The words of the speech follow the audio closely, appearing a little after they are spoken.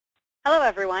Hello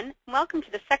everyone, and welcome to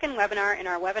the second webinar in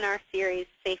our webinar series,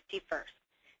 Safety First.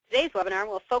 Today's webinar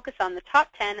will focus on the top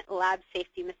 10 lab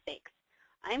safety mistakes.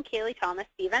 I am Kaylee Thomas,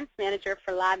 the Events Manager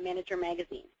for Lab Manager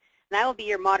Magazine, and I will be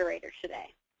your moderator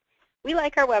today. We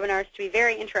like our webinars to be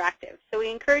very interactive, so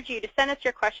we encourage you to send us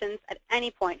your questions at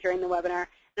any point during the webinar,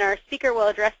 and our speaker will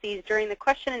address these during the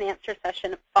question and answer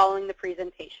session following the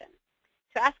presentation.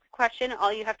 To ask a question,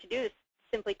 all you have to do is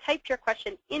simply type your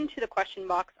question into the question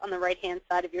box on the right-hand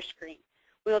side of your screen.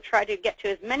 We will try to get to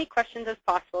as many questions as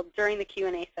possible during the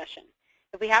Q&A session.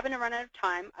 If we happen to run out of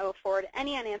time, I will forward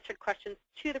any unanswered questions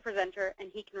to the presenter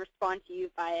and he can respond to you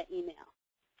via email.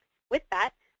 With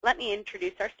that, let me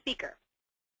introduce our speaker.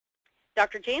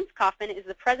 Dr. James Kaufman is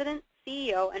the President,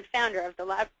 CEO, and founder of the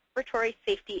Laboratory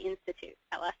Safety Institute,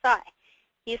 LSI.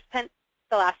 He has spent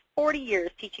the last 40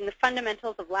 years teaching the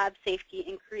fundamentals of lab safety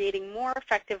and creating more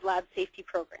effective lab safety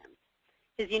programs.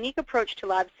 His unique approach to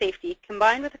lab safety,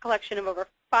 combined with a collection of over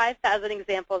 5,000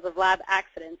 examples of lab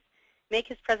accidents, make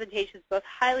his presentations both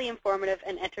highly informative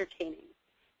and entertaining.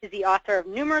 He is the author of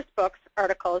numerous books,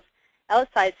 articles,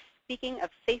 LSI's Speaking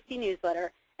of Safety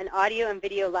newsletter, and audio and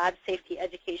video lab safety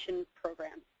education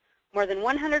programs. More than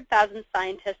 100,000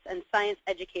 scientists and science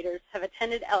educators have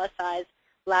attended LSI's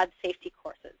lab safety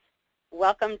courses.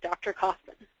 Welcome, Dr.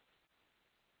 Kaufman.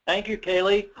 Thank you,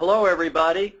 Kaylee. Hello,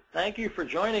 everybody. Thank you for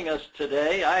joining us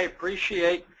today. I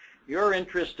appreciate your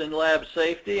interest in lab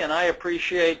safety, and I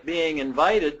appreciate being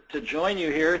invited to join you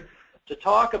here to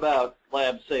talk about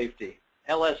lab safety.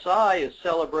 LSI is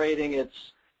celebrating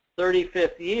its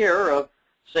 35th year of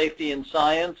safety in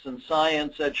science and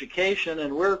science education,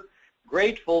 and we're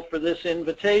grateful for this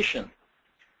invitation.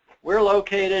 We're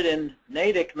located in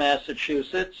Natick,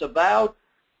 Massachusetts, about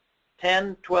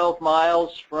 10, 12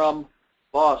 miles from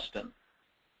Boston.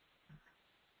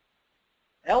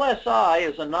 LSI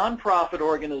is a nonprofit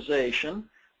organization.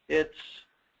 Its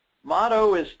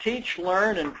motto is teach,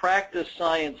 learn, and practice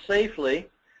science safely.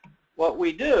 What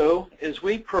we do is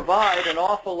we provide an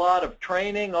awful lot of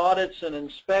training, audits, and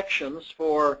inspections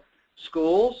for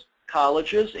schools,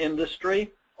 colleges,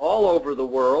 industry, all over the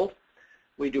world.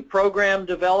 We do program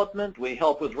development. We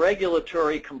help with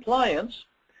regulatory compliance.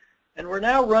 And we're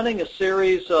now running a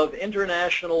series of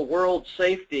international world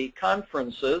safety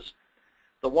conferences.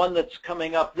 The one that's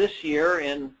coming up this year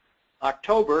in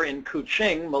October in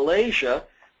Kuching, Malaysia,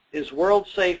 is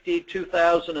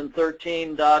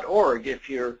worldsafety2013.org if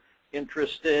you're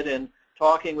interested in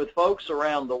talking with folks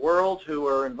around the world who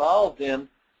are involved in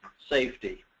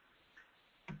safety.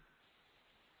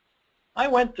 I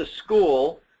went to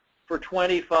school for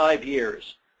 25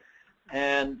 years,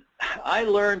 and I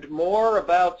learned more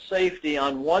about safety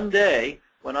on one day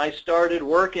when I started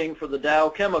working for the Dow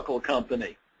Chemical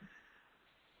Company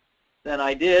than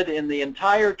I did in the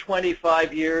entire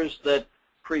 25 years that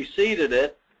preceded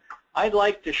it. I'd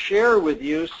like to share with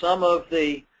you some of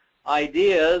the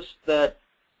ideas that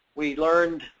we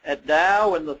learned at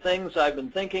Dow and the things I've been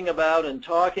thinking about and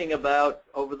talking about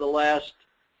over the last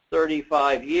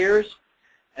 35 years.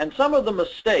 And some of the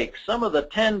mistakes, some of the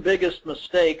 10 biggest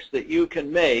mistakes that you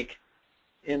can make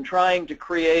in trying to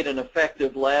create an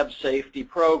effective lab safety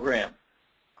program.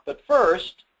 But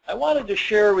first, I wanted to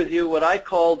share with you what I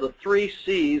call the 3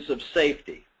 C's of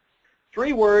safety.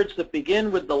 3 words that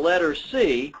begin with the letter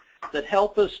C that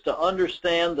help us to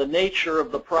understand the nature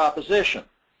of the proposition.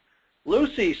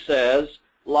 Lucy says,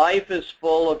 life is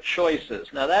full of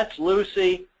choices. Now that's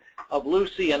Lucy of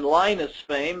Lucy and Linus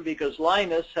fame, because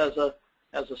Linus has a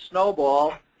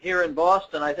snowball. Here in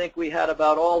Boston, I think we had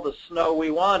about all the snow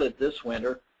we wanted this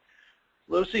winter.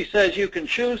 Lucy says, you can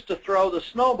choose to throw the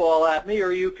snowball at me,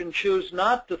 or you can choose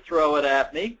not to throw it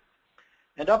at me.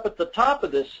 And up at the top of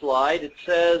this slide, it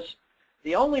says,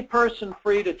 the only person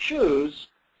free to choose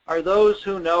are those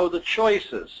who know the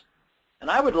choices.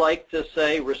 And I would like to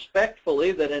say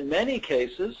respectfully that in many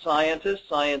cases, scientists,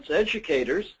 science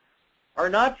educators, are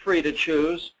not free to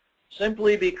choose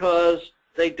simply because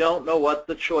they don't know what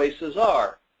the choices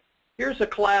are. Here's a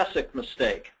classic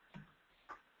mistake.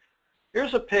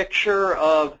 Here's a picture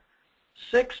of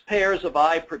 6 pairs of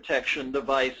eye protection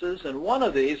devices, and one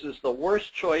of these is the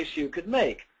worst choice you could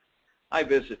make. I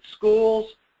visit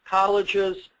schools,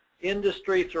 colleges,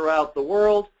 industry throughout the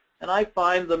world, and I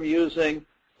find them using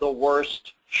the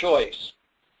worst choice.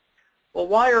 Well,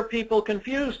 why are people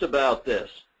confused about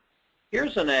this?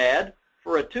 Here's an ad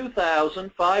for a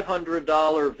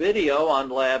 $2,500 video on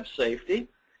lab safety.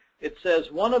 It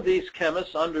says one of these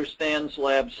chemists understands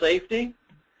lab safety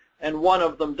and one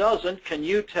of them doesn't. Can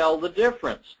you tell the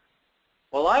difference?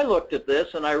 Well, I looked at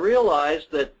this and I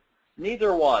realized that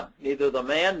neither one, neither the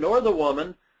man nor the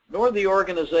woman, nor the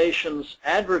organization's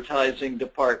advertising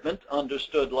department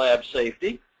understood lab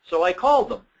safety, so I called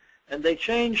them, and they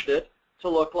changed it to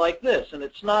look like this. And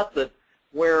it's not that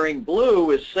wearing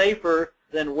blue is safer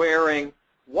than wearing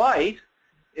white,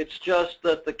 it's just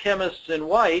that the chemists in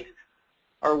white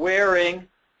are wearing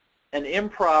an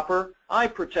improper eye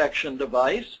protection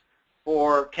device.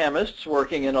 For chemists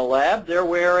working in a lab, they're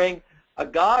wearing a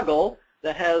goggle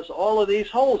that has all of these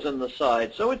holes in the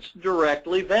side, so it's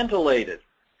directly ventilated.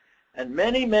 And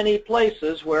many, many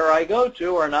places where I go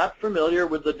to are not familiar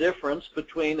with the difference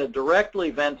between a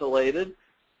directly ventilated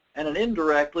and an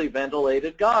indirectly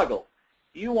ventilated goggle.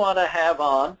 You want to have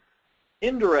on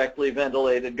indirectly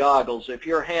ventilated goggles if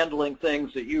you're handling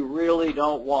things that you really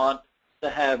don't want to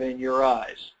have in your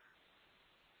eyes.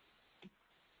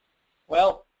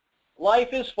 Well, life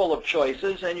is full of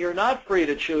choices, and you're not free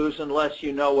to choose unless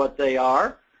you know what they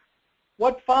are.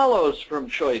 What follows from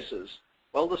choices?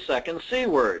 Well, the second C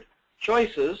word.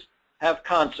 Choices have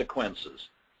consequences.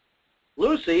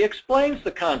 Lucy explains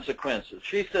the consequences.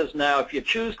 She says, now, if you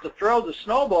choose to throw the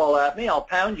snowball at me, I'll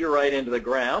pound you right into the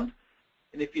ground.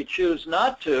 And if you choose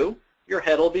not to, your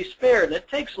head will be spared. And it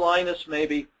takes Linus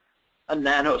maybe a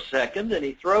nanosecond, and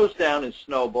he throws down his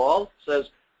snowball, says,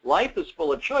 life is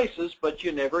full of choices, but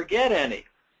you never get any.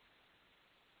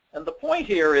 And the point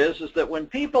here is that when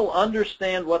people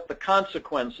understand what the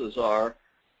consequences are,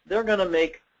 they're going to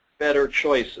make better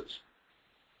choices.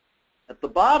 At the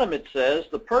bottom it says,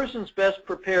 the persons best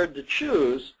prepared to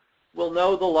choose will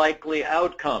know the likely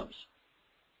outcomes.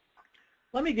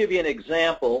 Let me give you an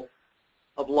example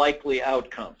of likely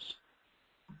outcomes.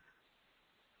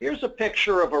 Here's a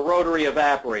picture of a rotary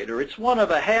evaporator. It's one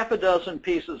of a half a dozen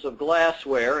pieces of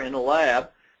glassware in a lab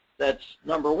that's,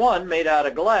 number one, made out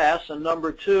of glass, and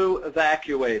number two,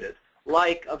 evacuated,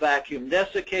 like a vacuum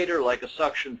desiccator, like a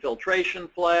suction filtration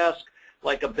flask,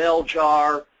 like a bell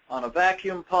jar on a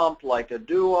vacuum pump, like a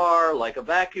dewar, like a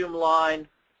vacuum line,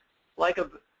 like a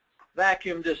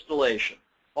vacuum distillation.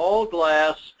 All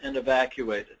glass and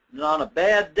evacuated. And on a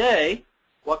bad day,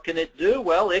 what can it do?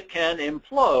 Well, it can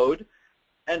implode.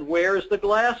 And where's the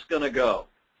glass going to go?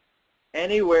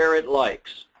 Anywhere it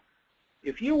likes.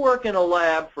 If you work in a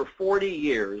lab for 40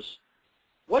 years,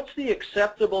 what's the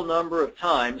acceptable number of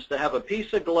times to have a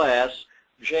piece of glass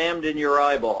jammed in your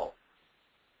eyeball?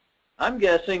 I'm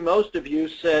guessing most of you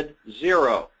said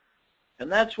 0.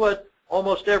 And that's what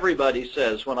almost everybody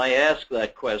says when I ask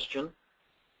that question.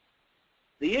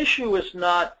 The issue is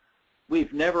not,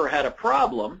 we've never had a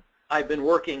problem. I've been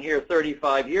working here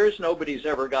 35 years. Nobody's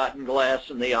ever gotten glass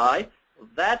in the eye.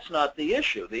 That's not the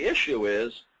issue. The issue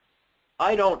is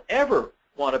I don't ever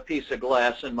want a piece of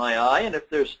glass in my eye, and if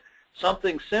there's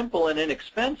something simple and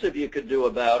inexpensive you could do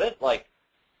about it, like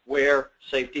wear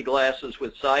safety glasses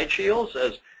with side shields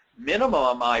as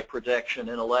minimum eye protection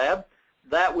in a lab,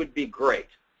 that would be great.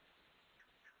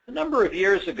 A number of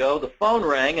years ago, the phone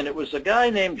rang, and it was a guy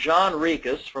named John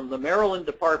Rikas from the Maryland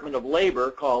Department of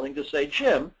Labor calling to say,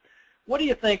 Jim, what do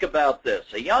you think about this?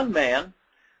 A young man,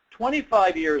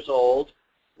 25 years old,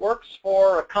 works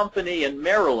for a company in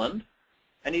Maryland,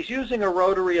 and he's using a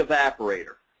rotary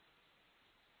evaporator.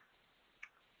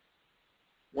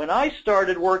 When I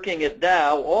started working at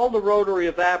Dow, all the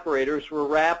rotary evaporators were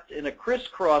wrapped in a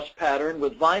crisscross pattern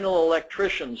with vinyl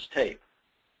electrician's tape.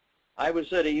 I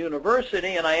was at a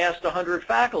university, and I asked 100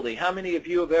 faculty, how many of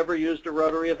you have ever used a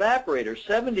rotary evaporator?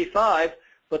 75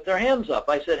 put their hands up.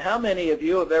 I said, how many of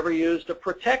you have ever used a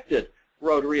protected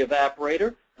rotary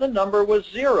evaporator? The number was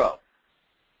 0.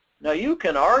 Now, you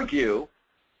can argue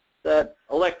that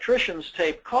electrician's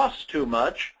tape costs too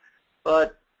much,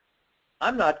 but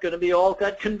I'm not going to be all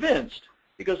that convinced,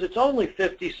 because it's only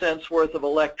 50 cents worth of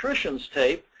electrician's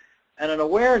tape and an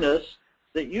awareness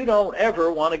that you don't ever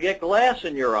want to get glass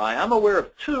in your eye. I'm aware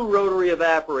of 2 rotary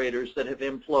evaporators that have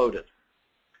imploded.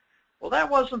 Well, that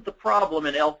wasn't the problem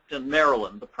in Elkton,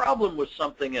 Maryland. The problem was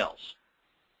something else.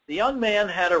 The young man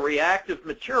had a reactive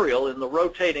material in the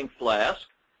rotating flask,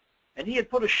 and he had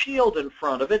put a shield in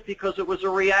front of it because it was a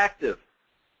reactive.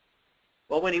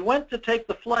 Well, when he went to take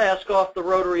the flask off the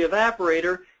rotary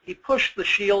evaporator, he pushed the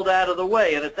shield out of the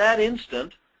way, and at that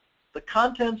instant, the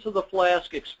contents of the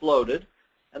flask exploded,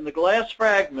 and the glass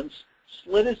fragments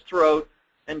slit his throat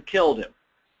and killed him.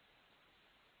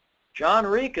 John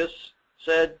Rikas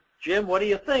said, Jim, what do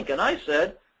you think? And I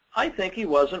said, I think he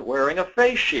wasn't wearing a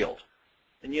face shield.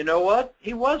 And you know what?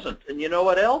 He wasn't. And you know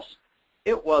what else?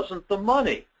 It wasn't the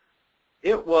money.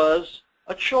 It was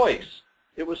a choice.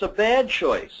 It was a bad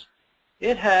choice.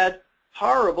 It had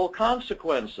horrible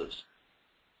consequences.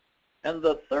 And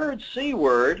the third C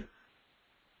word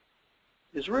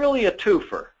is really a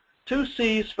twofer. 2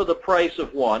 C's for the price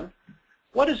of 1.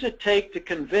 What does it take to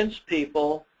convince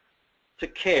people to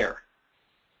care?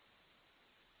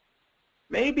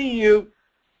 Maybe you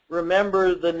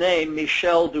remember the name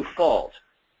Michel Dufault.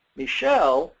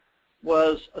 Michel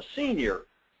was a senior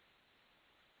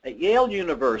at Yale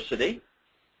University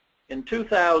in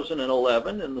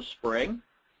 2011 in the spring,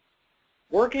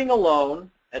 working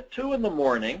alone at 2 in the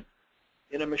morning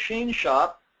in a machine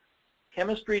shop,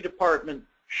 chemistry department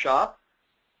shop,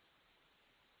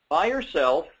 by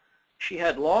herself. She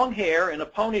had long hair in a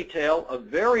ponytail, a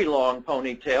very long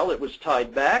ponytail. It was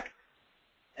tied back,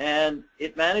 and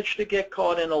it managed to get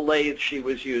caught in a lathe she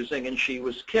was using, and she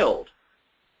was killed.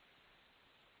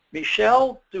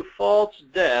 Michel Dufault's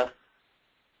death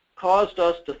caused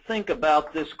us to think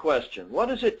about this question. What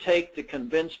does it take to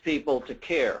convince people to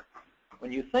care?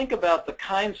 When you think about the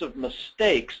kinds of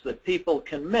mistakes that people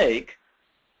can make,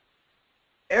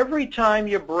 every time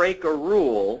you break a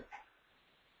rule,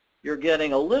 you're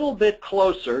getting a little bit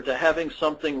closer to having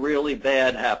something really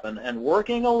bad happen. And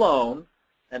working alone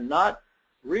and not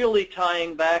really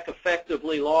tying back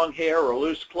effectively long hair or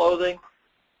loose clothing,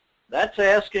 that's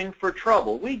asking for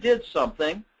trouble. We did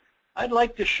something. I'd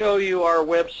like to show you our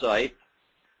website.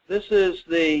 This is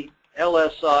the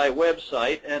LSI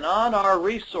website, and on our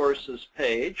resources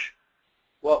page,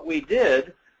 what we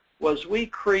did was we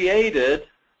created,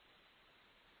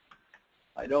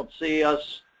 I don't see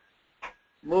us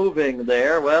moving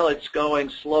there, well, it's going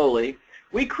slowly.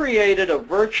 We created a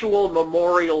virtual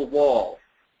memorial wall,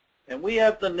 and we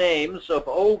have the names of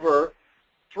over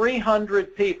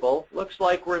 300 people. Looks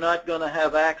like we're not going to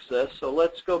have access, so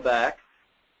let's go back.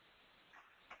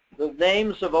 The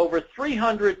names of over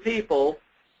 300 people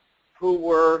who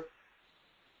were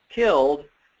killed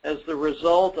as the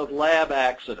result of lab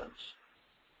accidents.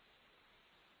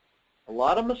 A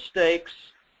lot of mistakes,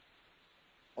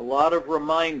 a lot of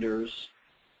reminders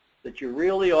that you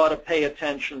really ought to pay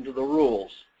attention to the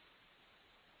rules.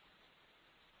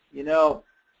 You know,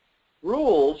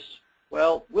 rules,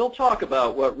 well, we'll talk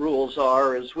about what rules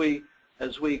are as we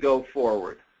go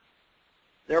forward.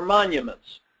 They're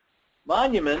monuments.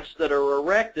 Monuments that are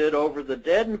erected over the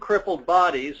dead and crippled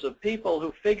bodies of people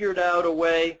who figured out a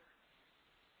way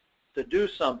to do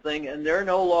something and they're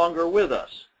no longer with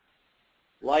us,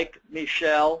 like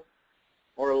Michel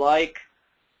or like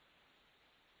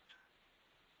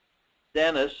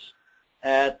Dennis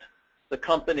at the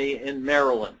company in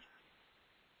Maryland,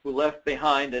 who left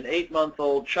behind an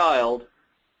 8-month-old child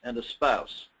and a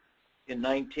spouse in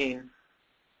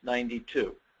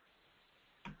 1992.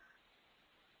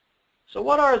 So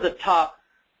what are the top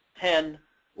 10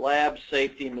 lab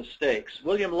safety mistakes?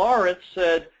 William Lawrence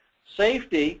said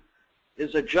safety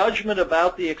is a judgment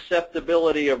about the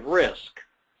acceptability of risk.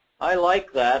 I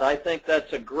like that. I think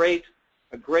that's a great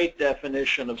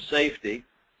definition of safety.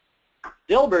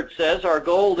 Dilbert says our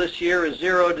goal this year is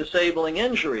 0 disabling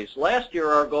injuries. Last year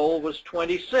our goal was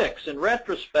 26. In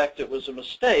retrospect, it was a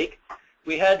mistake.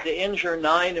 We had to injure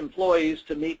 9 employees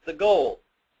to meet the goal.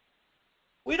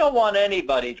 We don't want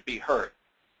anybody to be hurt.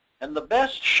 And the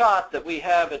best shot that we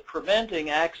have at preventing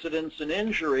accidents and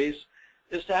injuries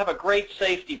is to have a great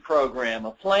safety program,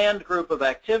 a planned group of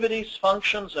activities,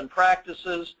 functions, and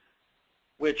practices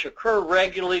which occur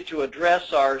regularly to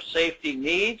address our safety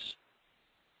needs.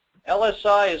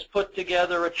 LSI has put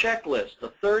together a checklist, a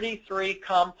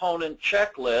 33-component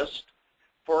checklist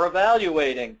for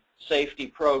evaluating safety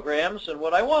programs. And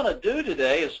what I want to do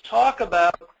today is talk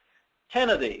about 10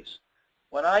 of these.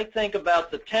 When I think about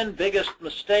the 10 biggest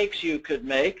mistakes you could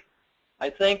make, I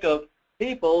think of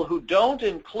people who don't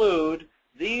include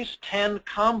these 10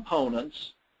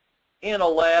 components in a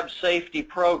lab safety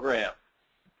program.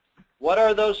 What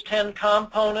are those 10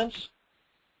 components?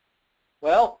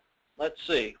 Well, let's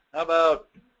see. How about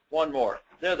one more?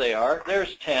 There they are.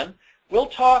 There's 10. We'll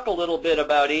talk a little bit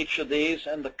about each of these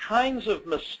and the kinds of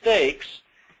mistakes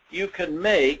you can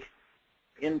make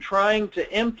in trying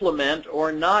to implement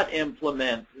or not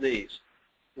implement these.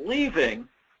 Leaving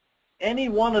any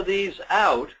one of these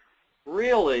out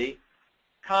really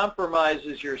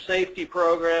compromises your safety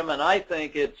program, and I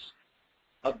think it's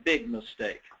a big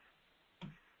mistake.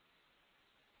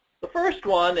 The first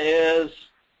one is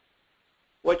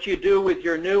what you do with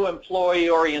your new employee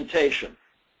orientation.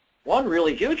 One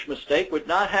really huge mistake would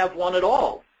not have one at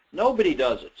all. Nobody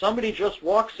does it. Somebody just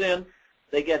walks in,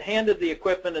 they get handed the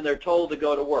equipment, and they're told to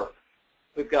go to work.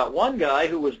 We've got one guy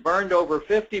who was burned over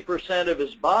 50% of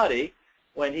his body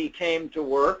when he came to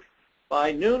work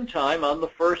by noontime on the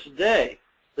first day.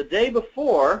 The day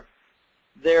before,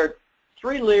 their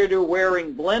 3-liter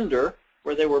wearing blender,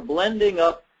 where they were blending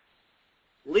up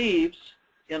leaves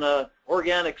in an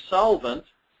organic solvent,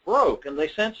 broke, and they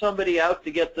sent somebody out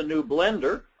to get the new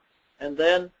blender, and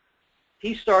then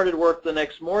he started work the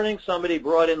next morning. Somebody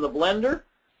brought in the blender.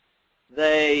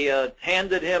 They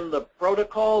handed him the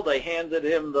protocol. They handed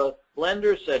him the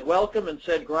blender, said welcome, and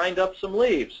said grind up some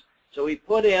leaves. So he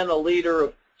put in a liter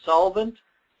of solvent,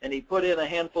 and he put in a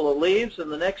handful of leaves,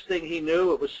 and the next thing he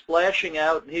knew, it was splashing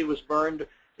out, and he was burned,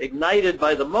 ignited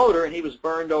by the motor, and he was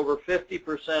burned over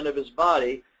 50% of his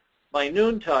body by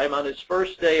noontime on his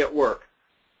first day at work.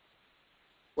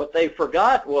 What they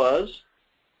forgot was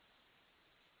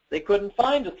they couldn't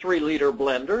find a 3-liter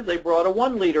blender. They brought a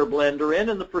 1-liter blender in,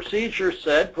 and the procedure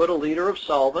said put a liter of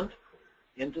solvent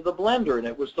into the blender, and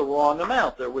it was the wrong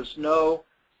amount. There was no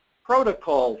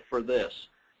protocol for this,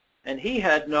 and he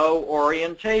had no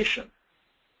orientation.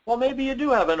 Well, maybe you do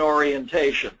have an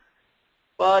orientation,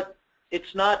 but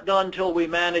it's not done till we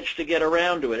manage to get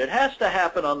around to it. It has to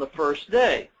happen on the first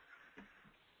day.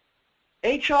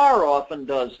 HR often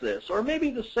does this, or maybe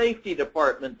the safety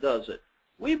department does it.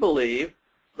 We believe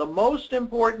the most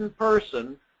important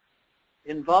person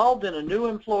involved in a new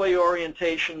employee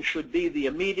orientation should be the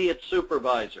immediate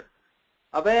supervisor.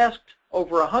 I've asked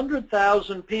over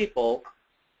 100,000 people,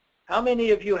 how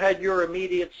many of you had your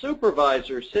immediate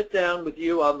supervisor sit down with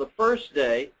you on the first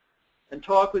day and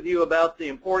talk with you about the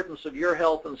importance of your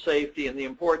health and safety and the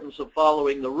importance of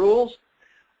following the rules?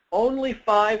 Only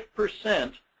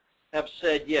 5% have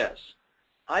said yes.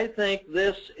 I think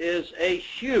this is a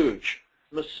huge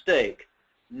mistake,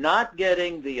 not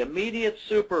getting the immediate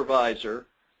supervisor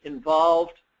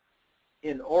involved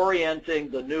in orienting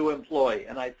the new employee.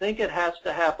 And I think it has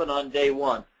to happen on day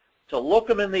one, to look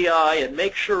them in the eye and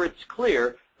make sure it's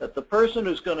clear that the person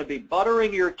who's going to be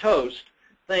buttering your toast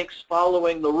thinks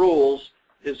following the rules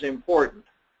is important.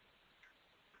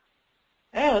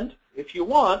 And if you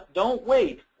want, don't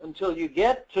wait until you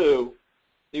get to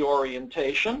the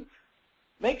orientation.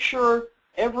 Make sure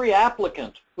every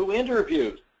applicant who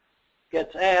interviews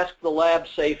gets asked the lab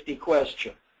safety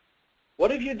question.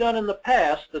 What have you done in the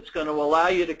past that's going to allow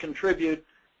you to contribute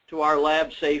to our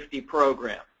lab safety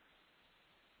program?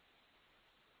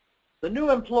 The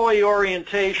new employee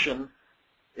orientation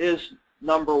is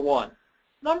number one.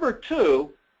 Number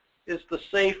two is the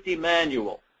safety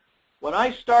manual. When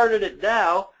I started at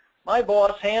Dow, my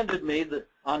boss handed me,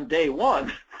 on day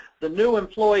one, the new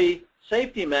employee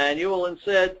safety manual and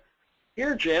said,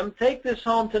 here, Jim, take this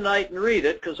home tonight and read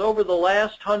it, because over the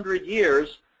last 100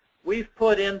 years, we've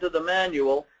put into the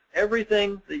manual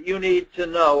everything that you need to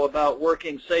know about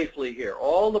working safely here,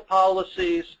 all the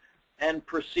policies and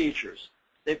procedures.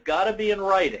 They've got to be in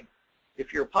writing.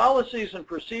 If your policies and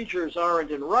procedures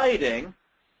aren't in writing,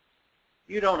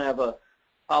 you don't have a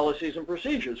policies and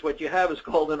procedures. What you have is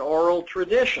called an oral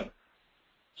tradition.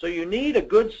 So you need a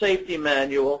good safety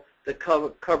manual that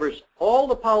covers all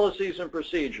the policies and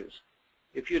procedures.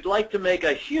 If you'd like to make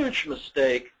a huge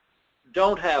mistake,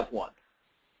 don't have one.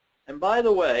 And by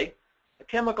the way, a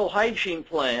chemical hygiene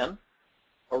plan,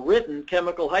 a written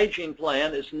chemical hygiene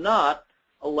plan, is not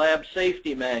a lab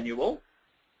safety manual.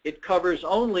 It covers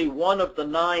only one of the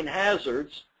 9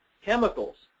 hazards,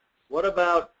 chemicals. What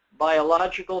about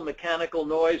biological, mechanical,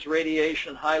 noise,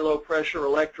 radiation, high-low pressure,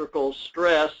 electrical,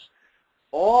 stress?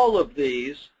 All of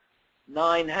these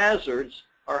 9 hazards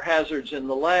are hazards in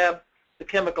the lab. The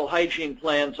chemical hygiene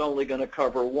plan is only going to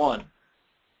cover 1.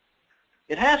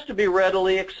 It has to be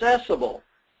readily accessible.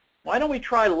 Why don't we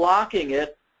try locking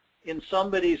it in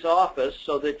somebody's office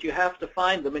so that you have to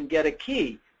find them and get a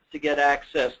key to get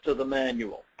access to the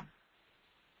manual?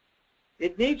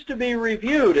 It needs to be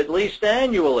reviewed at least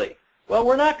annually. Well,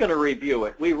 we're not going to review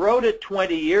it. We wrote it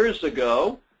 20 years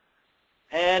ago,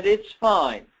 and it's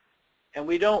fine. And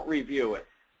we don't review it,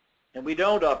 and we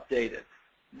don't update it.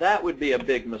 That would be a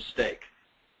big mistake.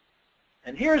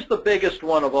 And here's the biggest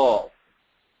one of all.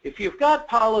 If you've got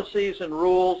policies and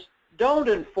rules, don't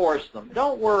enforce them.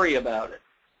 Don't worry about it.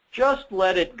 Just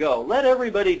let it go. Let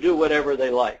everybody do whatever they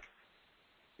like.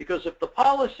 Because if the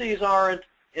policies aren't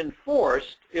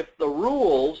enforced, if the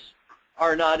rules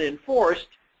are not enforced,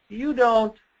 you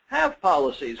don't have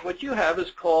policies. What you have is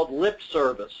called lip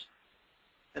service.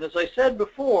 And as I said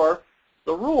before,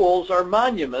 the rules are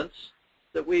monuments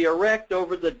that we erect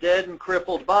over the dead and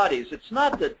crippled bodies. It's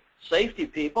not that safety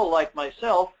people like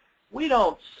myself, we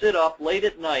don't sit up late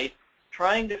at night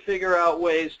trying to figure out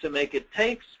ways to make it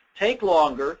take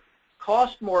longer,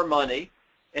 cost more money,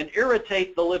 and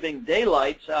irritate the living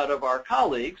daylights out of our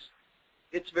colleagues.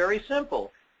 It's very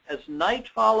simple. As night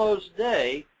follows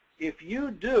day, if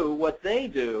you do what they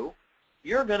do,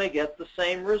 you're going to get the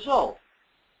same result.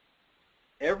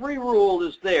 Every rule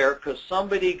is there because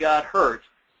somebody got hurt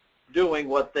doing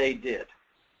what they did.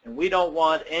 and we don't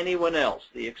want anyone else.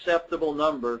 The acceptable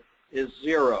number is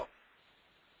 0.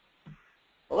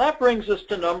 Well, that brings us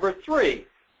to number 3,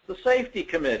 the safety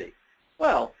committee.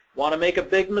 Well, want to make a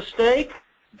big mistake?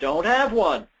 Don't have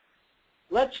one.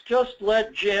 Let's just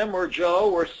let Jim or Joe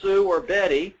or Sue or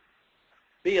Betty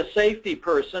be a safety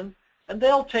person, and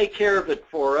they'll take care of it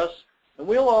for us, and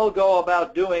we'll all go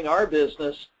about doing our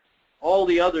business, all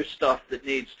the other stuff that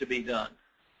needs to be done.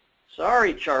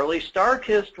 Sorry, Charlie,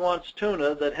 StarKist wants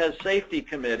tuna that has safety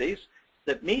committees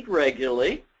that meet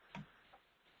regularly,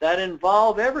 that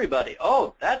involve everybody.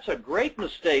 Oh, that's a great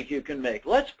mistake you can make.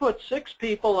 Let's put 6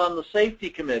 people on the safety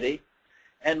committee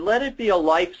and let it be a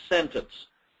life sentence.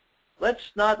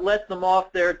 Let's not let them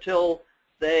off there till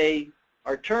they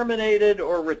are terminated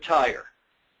or retire.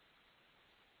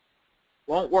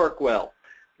 Won't work well.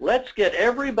 Let's get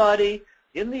everybody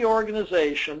in the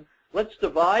organization. Let's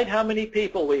divide how many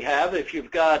people we have. If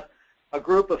you've got a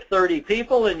group of 30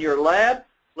 people in your lab,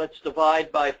 let's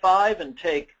divide by 5 and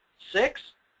take 6.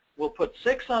 We'll put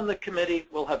 6 on the committee.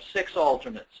 We'll have 6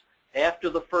 alternates. After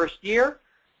the first year,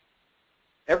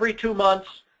 every 2 months,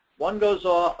 one goes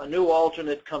off, a new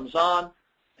alternate comes on,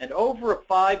 and over a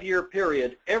 5-year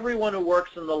period, everyone who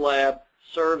works in the lab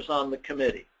serves on the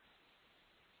committee.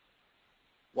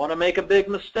 Want to make a big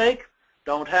mistake?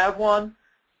 Don't have one,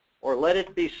 or let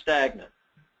it be stagnant.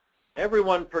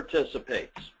 Everyone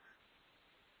participates.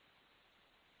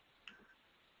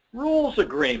 Rules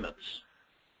agreements.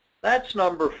 That's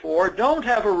number 4. Don't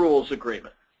have a rules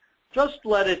agreement. Just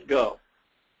let it go.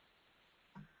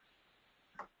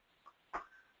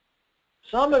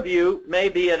 Some of you may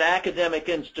be at academic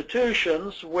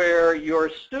institutions where your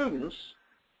students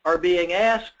are being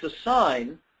asked to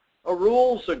sign a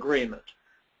rules agreement.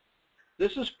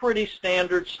 This is pretty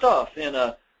standard stuff in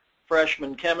a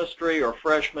freshman chemistry or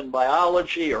freshman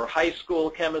biology or high school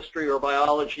chemistry or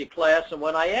biology class. And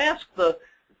when I ask the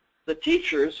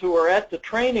teachers who are at the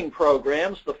training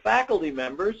programs, the faculty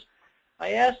members,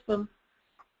 I ask them,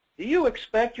 do you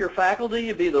expect your faculty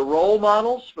to be the role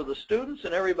models for the students?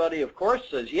 And everybody, of course,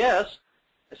 says yes.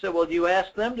 I said, well, do you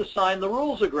ask them to sign the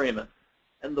rules agreement?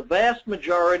 And the vast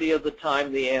majority of the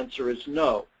time, the answer is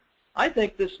no. I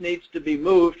think this needs to be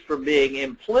moved from being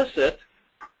implicit,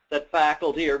 that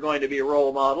faculty are going to be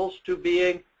role models, to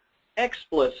being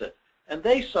explicit. And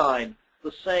they sign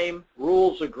the same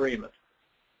rules agreement.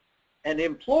 And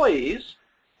employees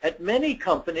at many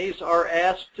companies are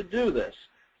asked to do this,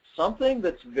 something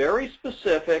that's very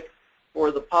specific for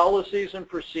the policies and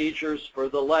procedures for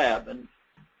the lab. And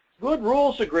good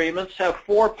rules agreements have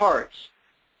 4 parts.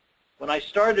 When I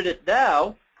started at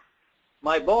Dow,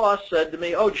 my boss said to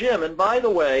me, oh, Jim, and by the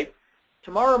way,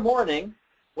 tomorrow morning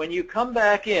when you come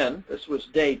back in, this was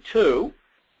day 2,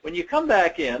 when you come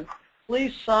back in,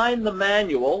 please sign the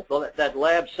manual, that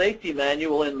lab safety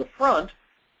manual in the front,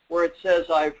 where it says,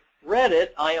 I've read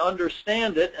it, I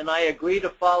understand it, and I agree to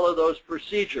follow those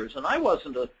procedures. And I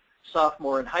wasn't a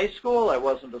sophomore in high school. I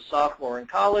wasn't a sophomore in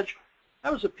college. I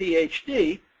was a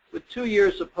PhD with 2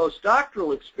 years of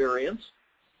postdoctoral experience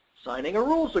signing a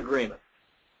rules agreement.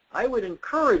 I would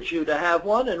encourage you to have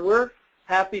one, and we're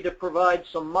happy to provide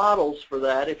some models for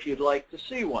that if you'd like to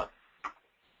see one.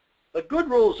 But good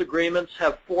rules agreements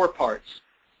have 4 parts,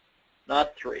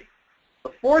 not 3. The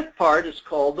 4th part is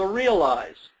called the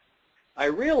realize. I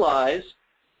realize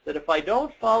that if I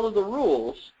don't follow the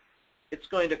rules, it's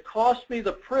going to cost me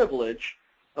the privilege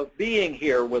of being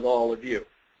here with all of you.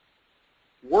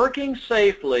 Working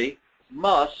safely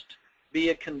must be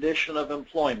a condition of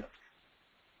employment.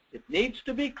 It needs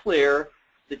to be clear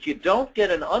that you don't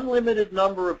get an unlimited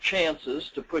number of chances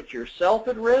to put yourself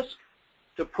at risk,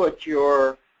 to put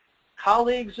your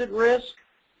colleagues at risk,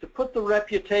 to put the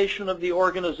reputation of the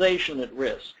organization at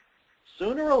risk.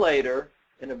 Sooner or later,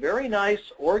 in a very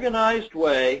nice, organized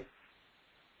way,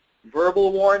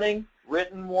 verbal warning,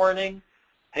 written warning,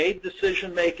 paid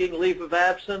decision-making, leave of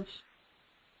absence,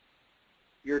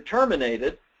 you're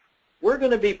terminated. We're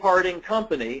going to be parting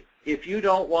company if you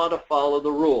don't want to follow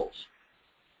the rules.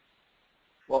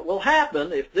 What will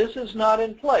happen if this is not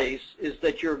in place is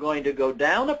that you're going to go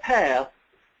down a path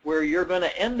where you're going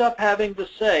to end up having to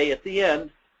say at the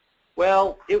end,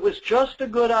 well, it was just a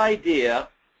good idea.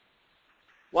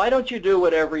 Why don't you do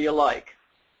whatever you like?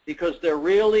 Because there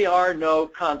really are no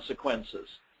consequences.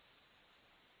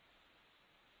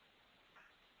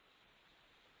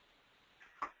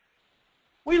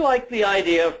 We like the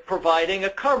idea of providing a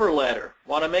cover letter.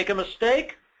 Want to make a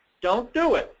mistake? Don't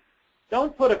do it.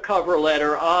 Don't put a cover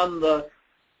letter on the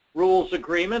rules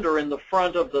agreement or in the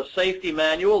front of the safety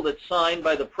manual that's signed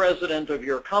by the president of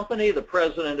your company, the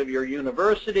president of your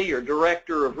university, your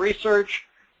director of research,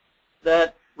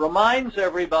 that reminds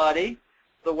everybody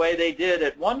the way they did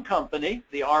at one company,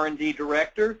 the R&D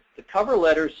director. The cover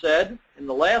letter said in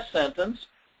the last sentence,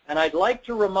 and I'd like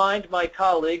to remind my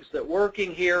colleagues that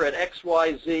working here at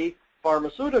XYZ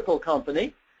Pharmaceutical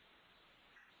Company,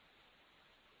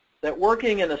 that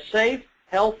working in a safe,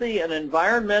 healthy, and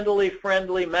environmentally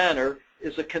friendly manner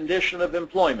is a condition of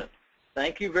employment.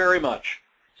 Thank you very much.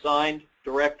 Signed,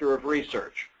 Director of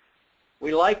Research.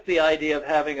 We like the idea of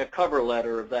having a cover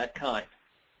letter of that kind.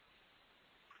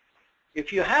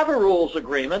 If you have a rules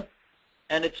agreement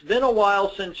and it's been a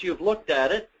while since you've looked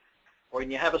at it, or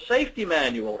you have a safety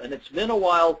manual and it's been a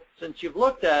while since you've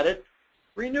looked at it,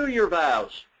 renew your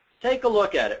vows. Take a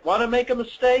look at it. Want to make a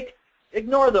mistake?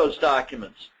 Ignore those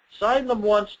documents. Sign them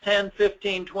once 10,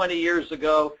 15, 20 years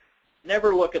ago.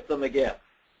 Never look at them again.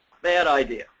 Bad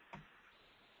idea.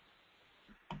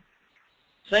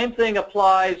 Same thing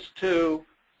applies to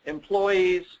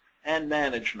employees and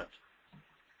management.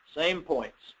 Same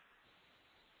points.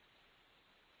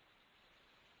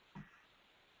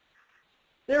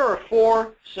 There are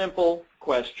 4 simple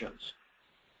questions.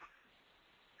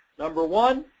 Number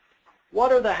 1,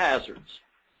 what are the hazards?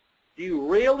 Do you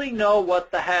really know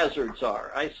what the hazards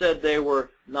are? I said there were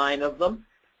 9 of them.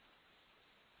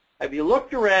 Have you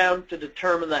looked around to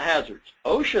determine the hazards?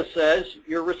 OSHA says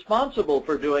you're responsible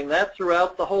for doing that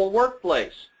throughout the whole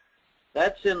workplace.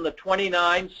 That's in the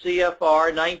 29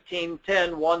 CFR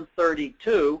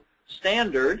 1910-132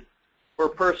 standard for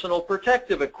personal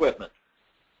protective equipment.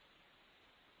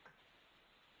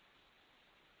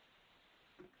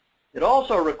 It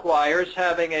also requires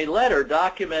having a letter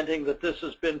documenting that this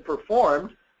has been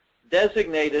performed,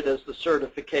 designated as the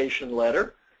certification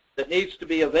letter, that needs to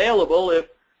be available if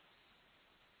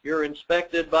you're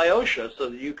inspected by OSHA so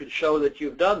that you can show that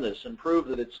you've done this and prove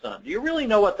that it's done. Do you really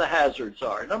know what the hazards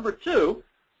are? Number 2,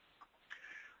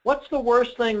 what's the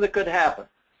worst thing that could happen?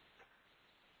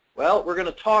 Well, we're going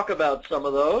to talk about some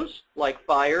of those, like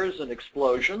fires and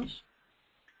explosions.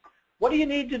 What do you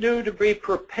need to do to be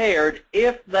prepared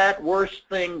if that worst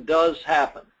thing does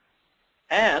happen?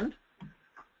 And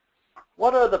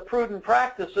what are the prudent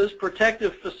practices,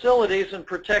 protective facilities, and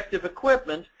protective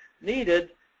equipment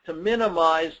needed to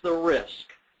minimize the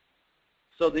risk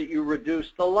so that you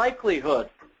reduce the likelihood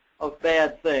of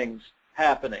bad things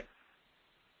happening?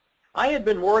 I had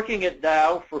been working at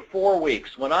Dow for 4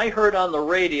 weeks when I heard on the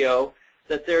radio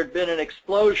that there had been an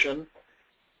explosion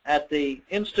at the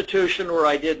institution where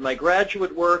I did my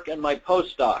graduate work and my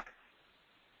postdoc.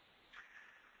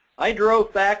 I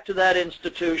drove back to that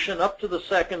institution, up to the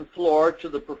 2nd floor, to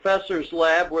the professor's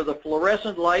lab where the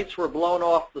fluorescent lights were blown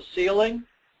off the ceiling,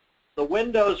 the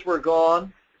windows were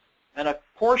gone, and a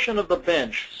portion of the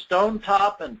bench, stone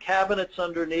top and cabinets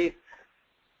underneath,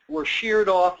 were sheared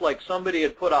off like somebody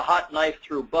had put a hot knife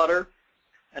through butter,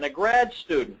 and a grad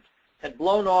student had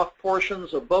blown off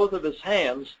portions of both of his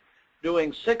hands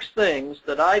doing 6 things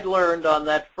that I'd learned on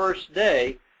that first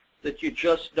day that you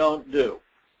just don't do.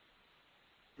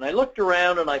 And I looked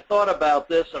around and I thought about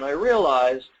this and I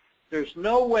realized there's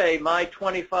no way my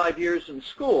 25 years in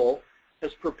school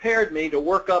has prepared me to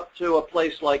work up to a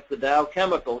place like the Dow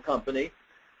Chemical Company.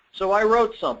 So I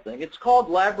wrote something. It's called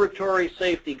Laboratory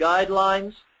Safety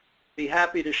Guidelines. Be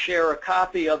happy to share a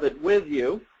copy of it with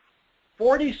you.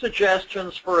 40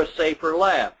 suggestions for a safer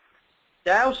lab.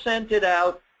 Dow sent it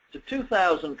out to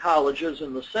 2,000 colleges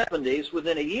in the 70s.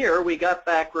 Within a year, we got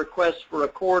back requests for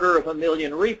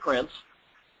 250,000 reprints.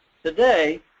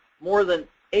 Today, more than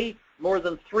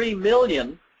 3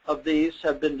 million of these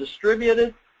have been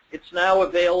distributed. It's now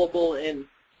available in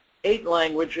 8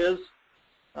 languages.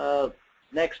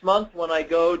 Next month, when I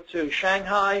go to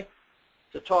Shanghai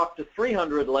to talk to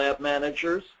 300 lab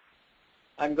managers,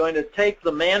 I'm going to take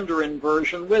the Mandarin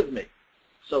version with me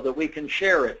so that we can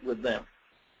share it with them.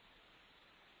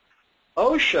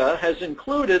 OSHA has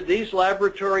included these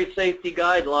laboratory safety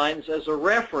guidelines as a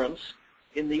reference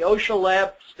in the OSHA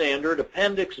Lab Standard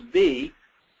Appendix B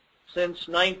since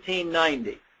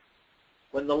 1990.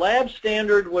 When the lab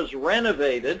standard was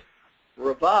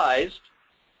revised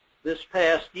this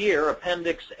past year,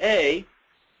 Appendix A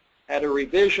had a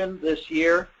revision this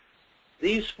year.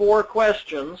 These 4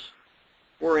 questions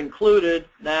were included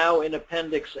now in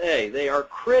Appendix A. They are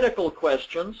critical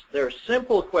questions. They're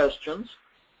simple questions.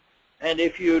 And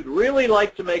if you'd really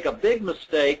like to make a big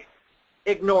mistake,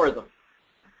 ignore them.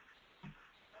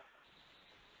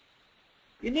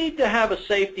 You need to have a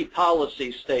safety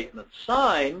policy statement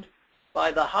signed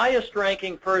by the highest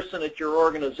ranking person at your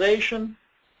organization,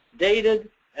 dated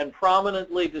and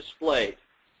prominently displayed.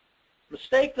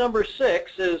 Mistake number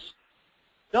 6 is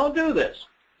don't do this.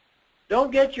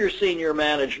 Don't get your senior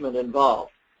management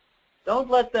involved. Don't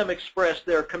let them express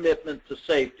their commitment to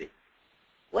safety.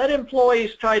 Let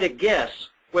employees try to guess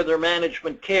whether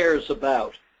management cares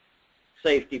about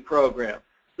safety program.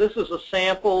 This is a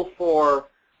sample for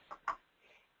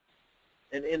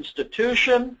an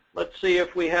institution. Let's see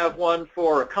if we have one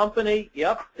for a company.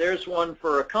 Yep, there's one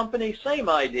for a company. Same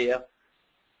idea.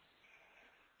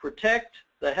 Protect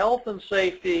the health and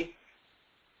safety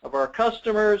of our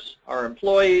customers, our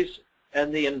employees,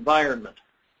 and the environment.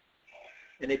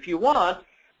 And if you want,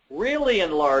 really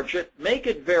enlarge it, make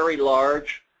it very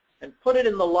large, and put it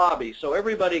in the lobby so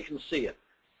everybody can see it.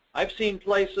 I've seen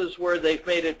places where they've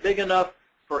made it big enough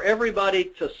for everybody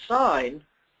to sign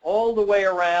all the way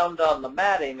around on the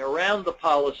matting around the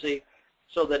policy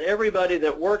so that everybody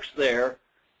that works there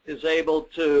is able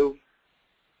to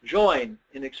join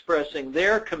in expressing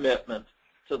their commitment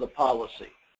to the policy.